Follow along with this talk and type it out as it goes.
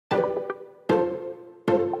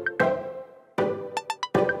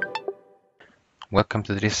Welcome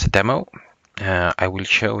to this demo. I will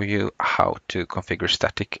show you how to configure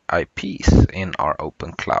static IPs in our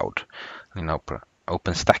open cloud, in our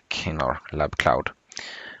OpenStack in our lab cloud.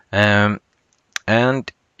 And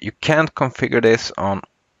you can't configure this on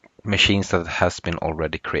machines that has been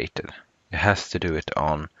already created. You have to do it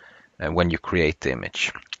on when you create the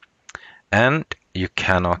image. And you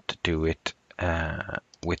cannot do it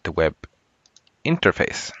with the web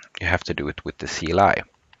interface. You have to do it with the CLI.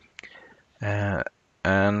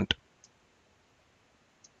 And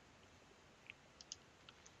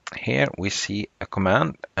here we see a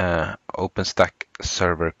command, OpenStack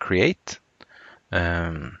server create.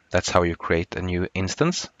 That's how you create a new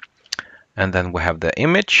instance. And then we have the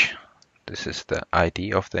image. This is the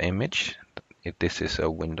ID of the image. This is a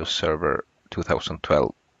Windows Server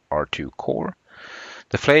 2012 R2 core.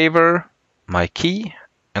 The flavor, my key,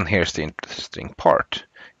 and here's the interesting part.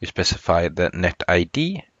 You specify the net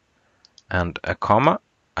ID and a comma,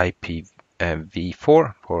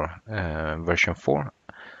 IPv4 for version 4,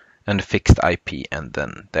 and a fixed IP, and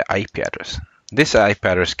then the IP address. This IP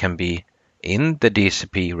address can be in the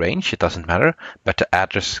DHCP range, it doesn't matter, but the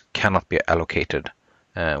address cannot be allocated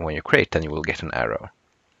when you create, then you will get an error.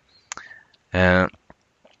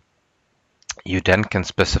 You then can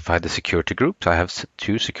specify the security groups. I have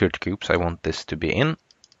two security groups I want this to be in,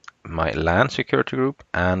 my LAN security group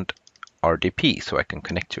and RDP, so I can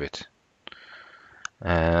connect to it.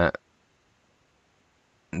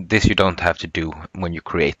 This you don't have to do when you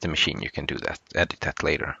create the machine. You can do that, edit that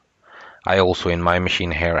later. I also in my machine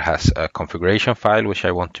here has a configuration file which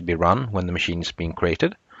I want to be run when the machine is being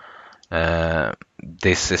created.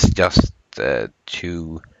 This is just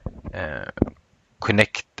to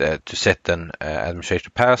connect to set an administrator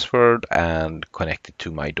password and connect it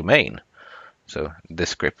to my domain. So this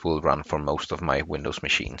script will run for most of my Windows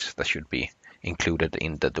machines. That should be included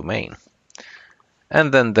in the domain.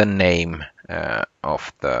 And then the name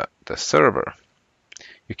of the server.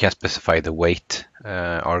 You can specify the wait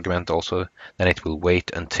argument also. Then it will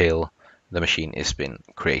wait until the machine is been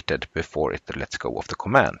created before it lets go of the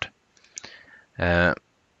command.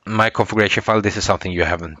 My configuration file, this is something you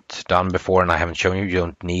haven't done before and I haven't shown you. You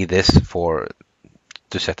don't need this to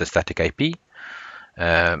set a static IP.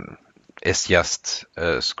 It's just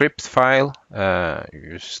a script file.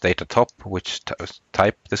 You state at the top which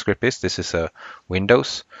type the script is. This is a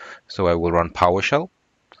Windows, so I will run PowerShell.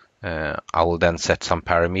 I will then set some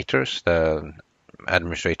parameters, the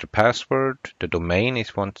administrator password, the domain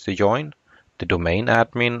it wants to join, the domain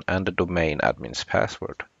admin, and the domain admin's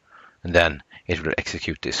password. And then it will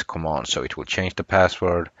execute this command. So it will change the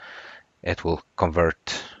password. It will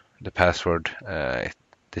convert the password.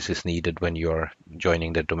 This is needed when you're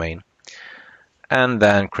joining the domain. And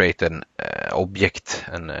then create an object,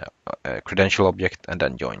 a credential object, and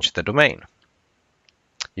then joins the domain.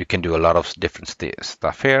 You can do a lot of different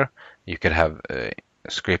stuff here. You can have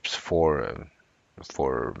scripts for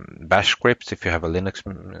bash scripts if you have a Linux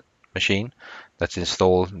machine that's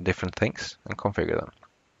install different things and configure them.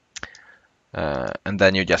 And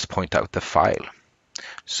then you just point out the file.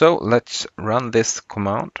 So let's run this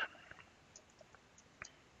command.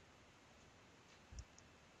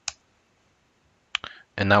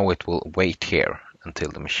 And now it will wait here until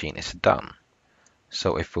the machine is done.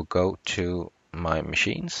 So if we go to my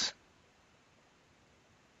machines,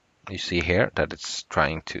 you see here that it's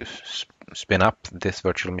trying to spin up this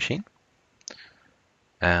virtual machine.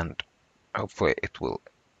 And hopefully it will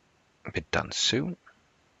be done soon.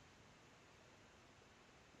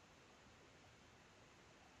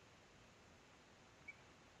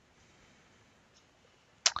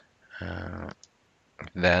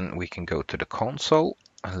 Then we can go to the console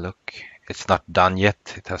and look. It's not done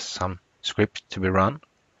yet. It has some script to be run.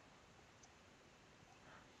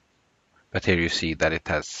 But here you see that it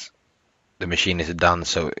has, the machine is done,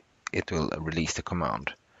 so it will release the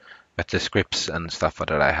command. But the scripts and stuff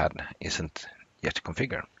that I had isn't yet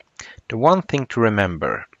configured. The one thing to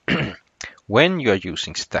remember, when you are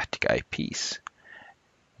using static IPs,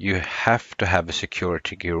 you have to have a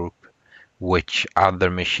security group which other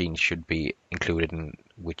machines should be included in,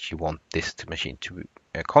 which you want this machine to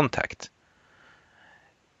contact.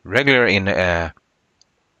 Regular in a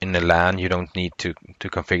LAN, you don't need to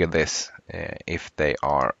configure this if they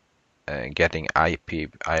are getting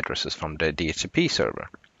IP addresses from the DHCP server.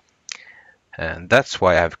 And that's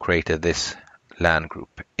why I've created this LAN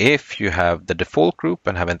group. If you have the default group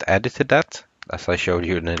and haven't edited that, as I showed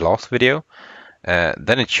you in the last video,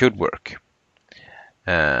 then it should work.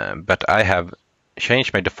 But I have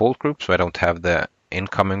changed my default group so I don't have the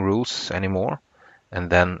incoming rules anymore, and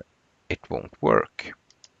then it won't work.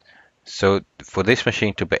 So for this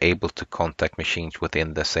machine to be able to contact machines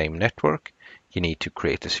within the same network, you need to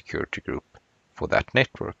create a security group for that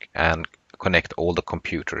network and connect all the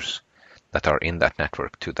computers that are in that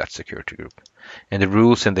network to that security group. And the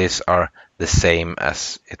rules in this are the same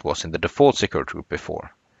as it was in the default security group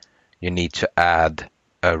before. You need to add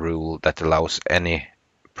a rule that allows any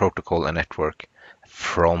protocol and network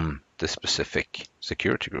from the specific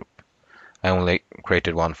security group. I only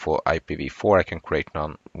created one for IPv4. I can create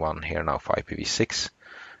one here now for IPv6,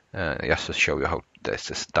 just to show you how this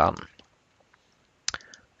is done.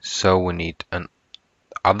 So we need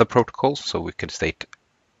other protocols, so we can state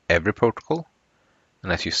every protocol.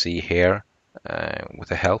 And as you see here, with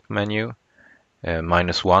the help menu,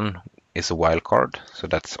 -1 is a wildcard, so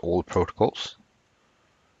that's all protocols.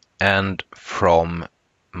 And from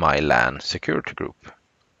my LAN security group.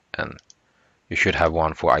 And you should have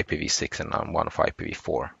one for IPv6 and one for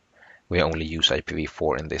IPv4. We only use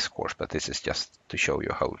IPv4 in this course, but this is just to show you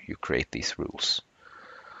how you create these rules.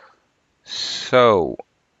 So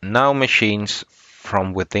now machines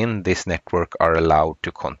from within this network are allowed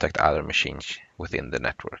to contact other machines within the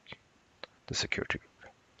network, the security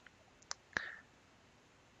group.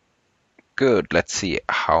 Good, let's see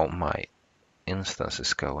how my instance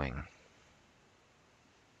is going.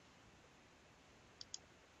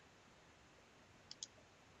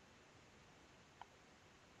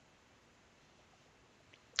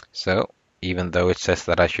 So even though it says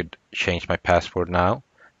that I should change my password now,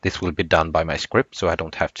 this will be done by my script, so I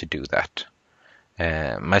don't have to do that.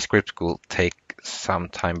 My script will take some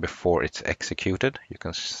time before it's executed. You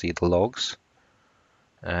can see the logs,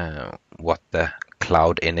 what the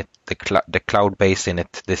cloud in it, the cloud base in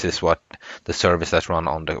it. This is what the service that's run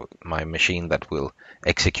on my machine that will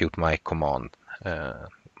execute my command,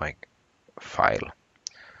 my file.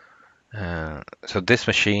 So this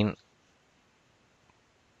machine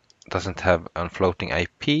doesn't have a floating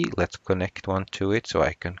IP. Let's connect one to it so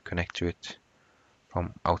I can connect to it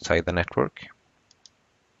from outside the network.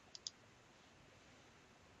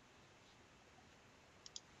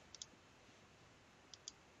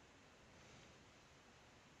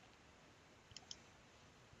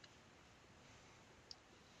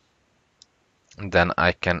 And then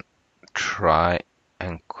I can try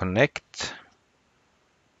and connect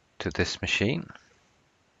to this machine.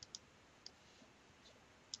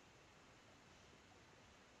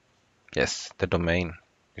 Yes, the domain.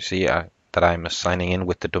 You see that I'm signing in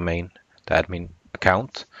with the domain, the admin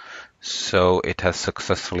account. So it has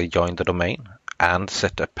successfully joined the domain and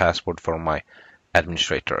set a password for my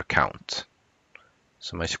administrator account.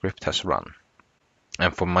 So my script has run.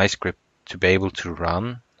 And for my script to be able to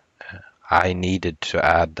run, I needed to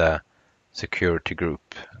add the security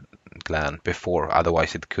group LAN before,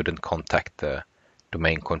 otherwise it couldn't contact the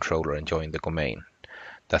domain controller and join the domain.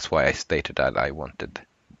 That's why I stated that I wanted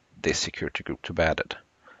this security group to be added.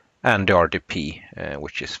 And the RDP,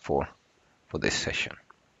 which is for this session.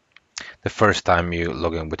 The first time you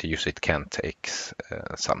log in with the user, it can take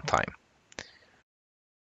some time.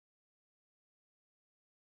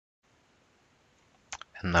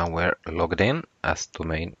 And now we're logged in as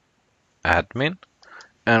domain admin,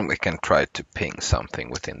 and we can try to ping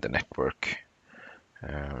something within the network.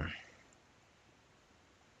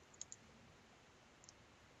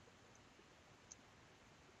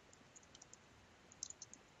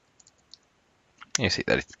 You see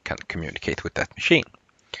that it can communicate with that machine.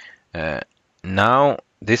 Now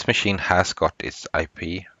this machine has got its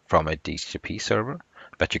IP from a DHCP server,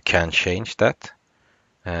 but you can change that.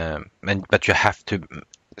 But you have to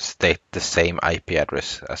state the same IP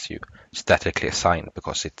address as you statically assign,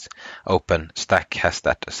 because it's OpenStack has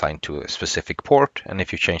that assigned to a specific port, and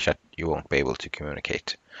if you change that, you won't be able to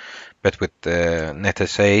communicate. But with the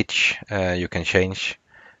NetSH, you can change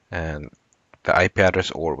the IP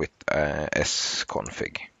address, or with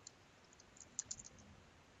sconfig.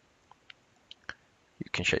 You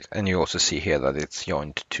can change, and you also see here that it's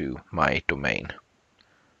joined to my domain.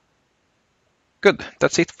 Good,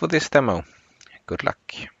 that's it for this demo. Good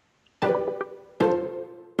luck.